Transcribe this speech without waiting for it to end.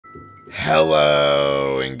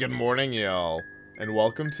Hello and good morning, y'all, and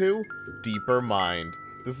welcome to Deeper Mind.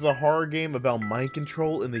 This is a horror game about mind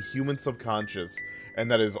control in the human subconscious,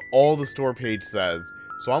 and that is all the store page says,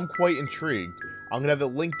 so I'm quite intrigued. I'm gonna have it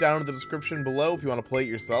linked down in the description below if you want to play it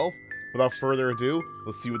yourself. Without further ado,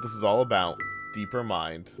 let's see what this is all about. Deeper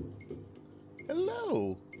Mind.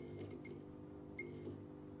 Hello!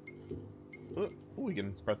 Oh, we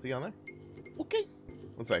can press the on there. Okay.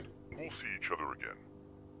 Let's see. We'll see each other again.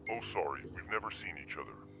 Oh, sorry, we've never seen each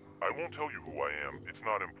other. I won't tell you who I am, it's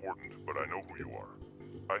not important, but I know who you are.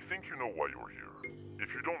 I think you know why you're here.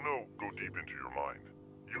 If you don't know, go deep into your mind.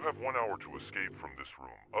 You have 1 hour to escape from this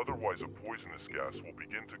room, otherwise a poisonous gas will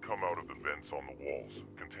begin to come out of the vents on the walls,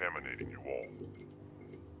 contaminating you all.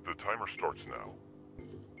 The timer starts now.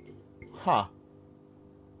 Huh.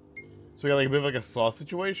 So we got like a bit of like a Saw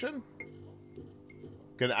situation?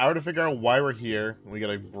 Got an hour to figure out why we're here, and we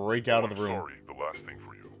gotta break out of the room. Sorry, the last thing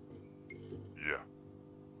for you. Yeah.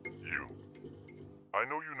 You. I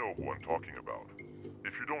know you know who I'm talking about.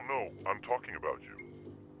 If you don't know, I'm talking about you.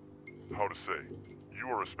 How to say, you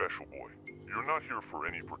are a special boy. You're not here for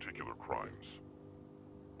any particular crimes.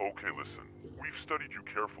 Okay, listen. We've studied you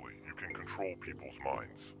carefully. You can control people's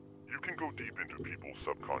minds. You can go deep into people's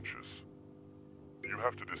subconscious. You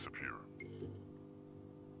have to disappear.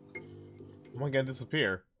 Am I gonna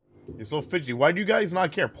disappear? You're so fidgety. Why do you guys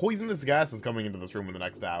not care? Poisonous gas is coming into this room in the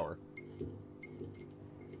next hour.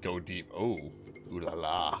 Go deep. Oh. Ooh la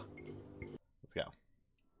la. Let's go.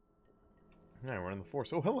 Alright, we're in the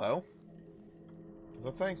forest. Oh, hello. What's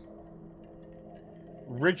that saying?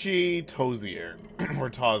 Richie Tozier. Or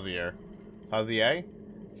Tozier. Tozier?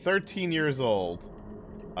 13 years old.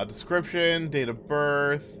 Description, date of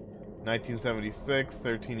birth, 1976,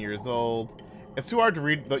 13 years old. It's too hard to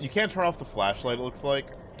read, though. You can't turn off the flashlight, it looks like.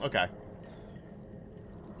 Okay.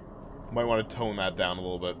 Might want to tone that down a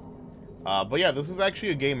little bit. But yeah, this is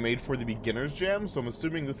actually a game made for the Beginner's Jam, so I'm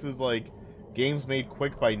assuming this is, like, games made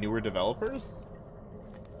quick by newer developers.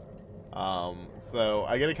 So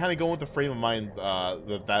I gotta kind of go with the frame of mind,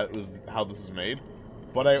 that was how this is made.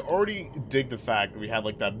 But I already dig the fact that we had,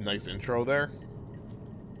 like, that nice intro there.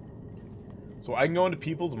 So I can go into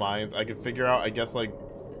people's minds, I can figure out, I guess, like,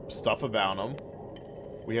 stuff about them.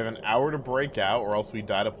 We have an hour to break out, or else we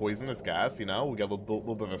die to poisonous gas, you know? We got a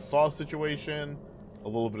little bit of a Saw situation, a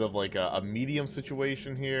little bit of, like, a medium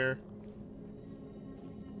situation here.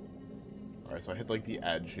 Alright, so I hit, like, the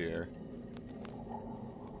edge here.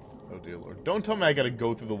 Oh, dear lord. Don't tell me I gotta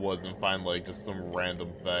go through the woods and find, like, just some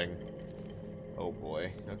random thing. Oh,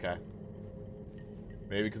 boy. Okay.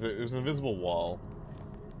 Maybe because it was an invisible wall.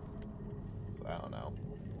 So I don't know.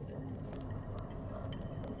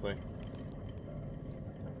 Let's see.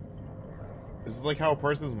 Is this like how a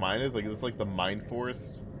person's mind is? Like, is this like the mind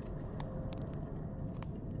forest?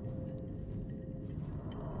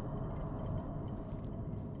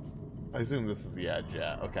 I assume this is the edge,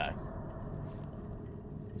 yeah. Okay.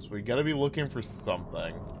 So we gotta be looking for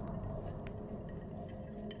something.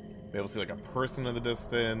 Maybe we'll see like a person in the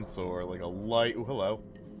distance, or like a light. Ooh, hello.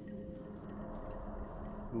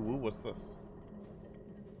 Ooh, what's this?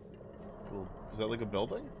 Cool. Is that like a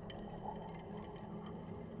building?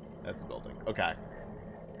 That's a building. Okay.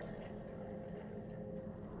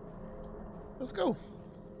 Let's go.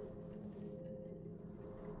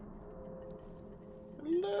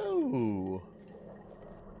 Hello.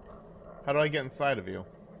 How do I get inside of you?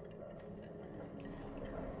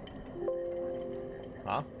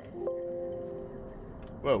 Huh?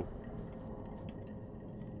 Whoa.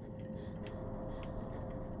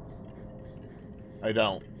 I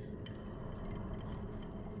don't.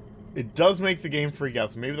 It does make the game freak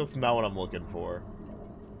out, so maybe that's not what I'm looking for.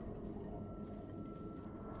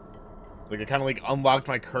 Like, I kind of, like, unlocked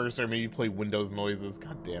my cursor, maybe play Windows noises.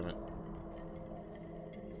 God damn it.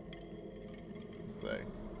 Let's see.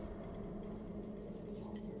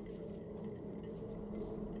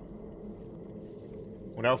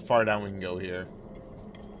 Wonder how far down we can go here.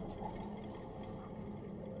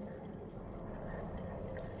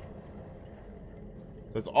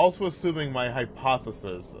 That's also assuming my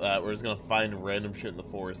hypothesis that we're just gonna find random shit in the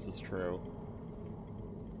forest is true.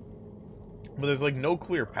 But there's like no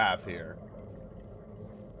clear path here.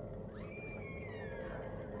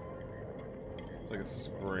 It's like a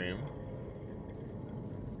scream.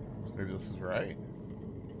 So maybe this is right.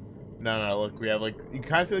 No, look, we have like, you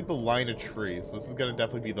kind of see like the line of trees. This is gonna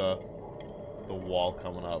definitely be the wall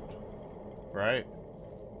coming up. Right?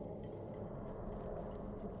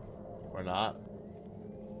 Or not?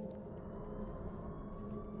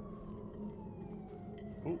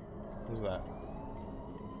 Ooh, what was that?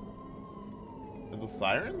 Are those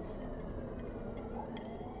sirens?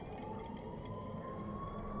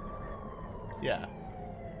 Yeah.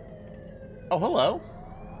 Oh, hello.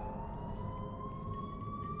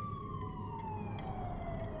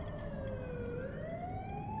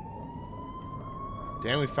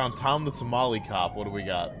 Damn, we found Tom the Somali cop. What do we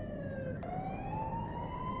got?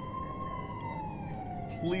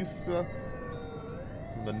 Lisa.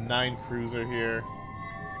 The 9 cruiser here.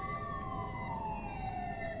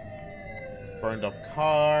 Burned up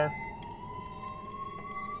car.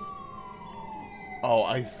 Oh,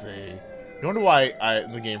 I see. You wonder why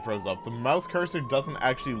the game froze up. The mouse cursor doesn't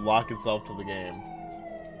actually lock itself to the game.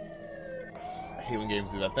 I hate when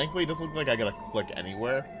games do that. Thankfully, it doesn't look like I gotta click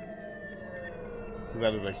anywhere. Because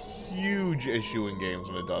that is a huge issue in games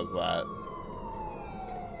when it does that.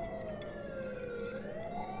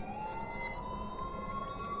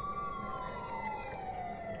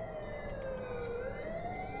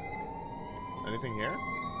 Anything here?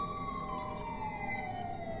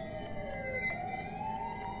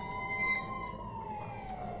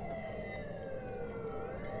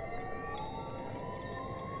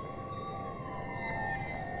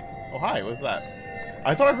 Oh, hi, what's that?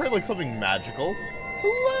 I thought I heard, like, something magical.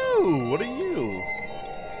 Hello, what are you?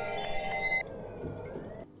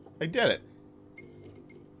 I did it.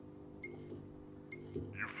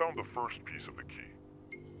 You found the first piece of the key.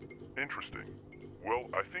 Interesting. Well,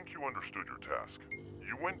 I think you understood your task.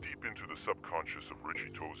 You went deep into the subconscious of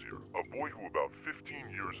Richie Tozier, a boy who about 15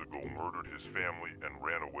 years ago murdered his family and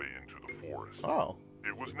ran away into the forest. Oh.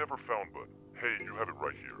 It was never found, but hey, you have it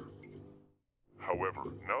right here. However,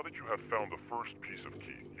 now that you have found the first piece of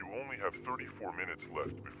key, you only have 34 minutes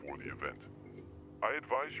left before the event. I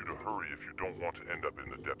advise you to hurry if you don't want to end up in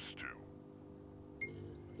the depths too.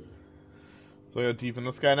 So we go deep in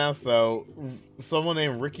this guy now. So, someone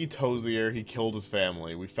named Ricky Tozier, he killed his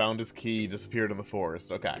family. We found his key, he disappeared in the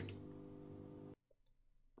forest. Okay.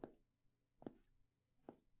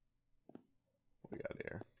 What we got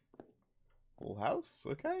here? Full house?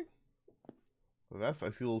 Okay. That's, I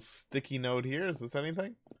see a little sticky note here. Is this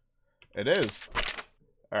anything? It is.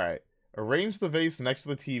 Alright. Arrange the vase next to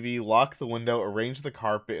the TV, lock the window, arrange the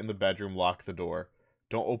carpet in the bedroom, lock the door.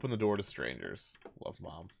 Don't open the door to strangers. Love,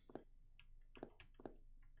 Mom.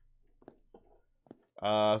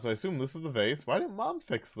 So I assume this is the vase. Why didn't Mom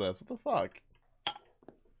fix this? What the fuck?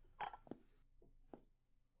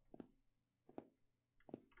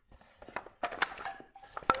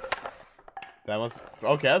 That must...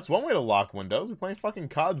 Okay, that's one way to lock windows. We're playing fucking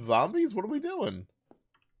COD Zombies? What are we doing?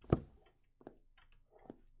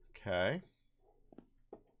 Okay.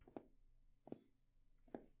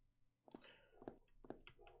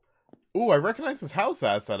 Ooh, I recognize this house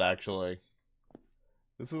asset, actually.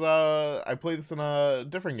 This is, I played this in a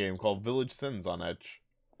different game called Village Sins on Edge.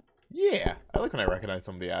 Yeah, I like when I recognize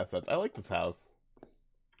some of the assets. I like this house.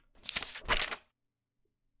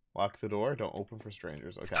 Lock the door. Don't open for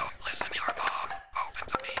strangers. Okay. Don't listen to your mom. Open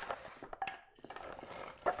to me.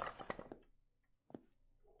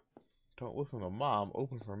 Don't listen to Mom.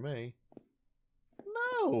 Open for me.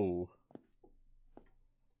 No.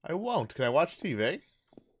 I won't. Can I watch TV?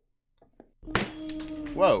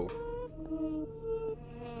 Whoa.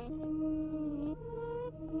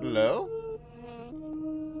 Hello?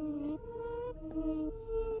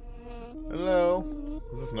 Hello?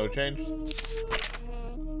 Is this no change?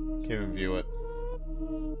 Can't even view it.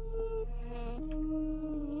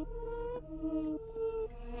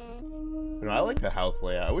 You know, I like the house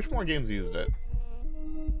layout. I wish more games used it.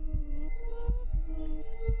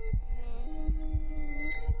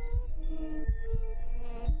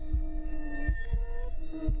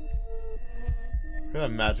 Look at that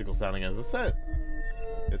magical sounding. Is this it?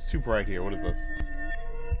 It's too bright here. What is this?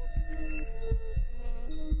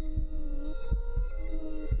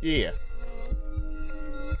 Yeah.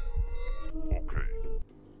 Okay.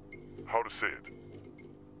 How to say it?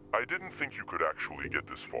 I didn't think you could actually get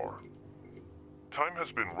this far. Time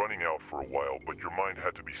has been running out for a while, but your mind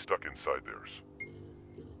had to be stuck inside theirs.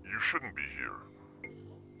 You shouldn't be here.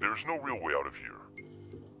 There's no real way out of here.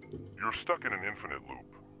 You're stuck in an infinite loop.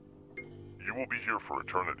 You will be here for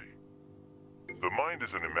eternity. The mind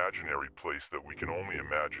is an imaginary place that we can only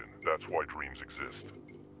imagine. That's why dreams exist.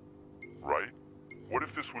 Right? What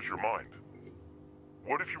if this was your mind?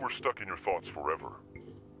 What if you were stuck in your thoughts forever?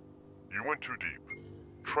 You went too deep.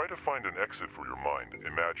 Try to find an exit for your mind.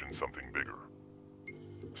 Imagine something bigger.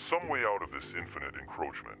 Some way out of this infinite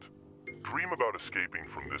encroachment. Dream about escaping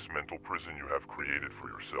from this mental prison you have created for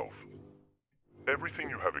yourself. Everything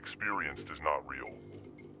you have experienced is not real.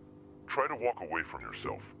 Try to walk away from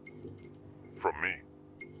yourself. From me.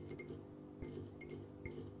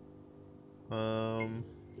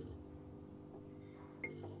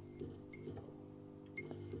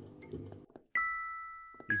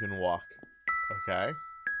 can walk. Okay.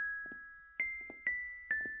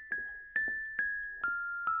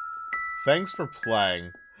 Thanks for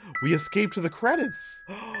playing. We escaped to the credits!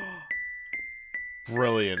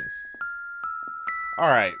 Brilliant.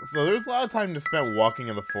 Alright, so there's a lot of time to spend walking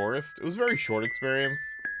in the forest. It was a very short experience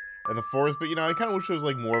in the forest, but, you know, I kind of wish there was,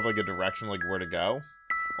 like, more of, like, a direction, like, where to go.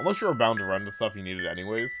 Unless you were bound to run to stuff you needed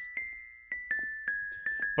anyways.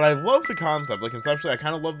 But I love the concept. Like, conceptually, I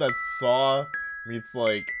kind of love that Saw meets,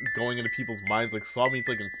 like, going into people's minds. Like, Saw meets,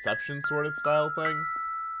 like, Inception sort of style thing.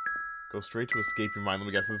 Go straight to escape your mind. Let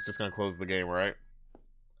me guess, this is just gonna close the game, right?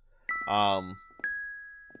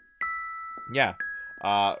 Yeah.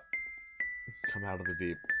 Come out of the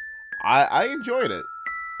deep. I enjoyed it.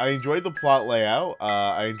 I enjoyed the plot layout.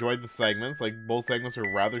 I enjoyed the segments. Like, both segments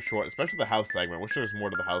are rather short, especially the house segment. Wish there was more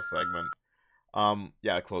to the house segment.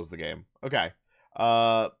 Yeah, close the game. Okay.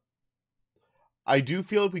 I do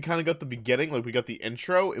feel like we kind of got the beginning, like we got the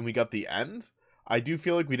intro and we got the end. I do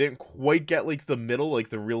feel like we didn't quite get, like, the middle, like,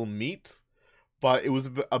 the real meat. But it was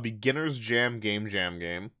a beginner's jam game.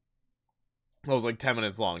 That was, like, 10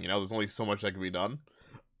 minutes long, you know? There's only so much that could be done.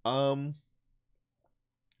 No,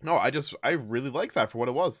 I really like that for what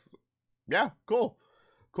it was. Yeah, cool.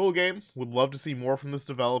 Cool game. Would love to see more from this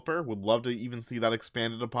developer. Would love to even see that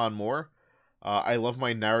expanded upon more. I love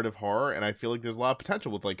my narrative horror, and I feel like there's a lot of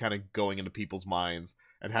potential with, like, kind of going into people's minds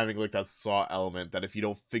and having, like, that Saw element that if you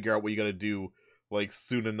don't figure out what you gotta do, like,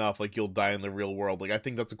 soon enough, like, you'll die in the real world. Like, I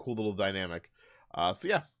think that's a cool little dynamic. So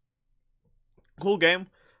yeah. Cool game.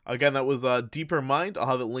 Again, that was Deeper Mind. I'll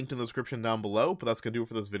have it linked in the description down below, but that's going to do it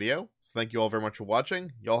for this video. So thank you all very much for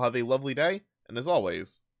watching. Y'all have a lovely day, and as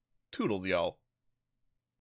always, toodles, y'all.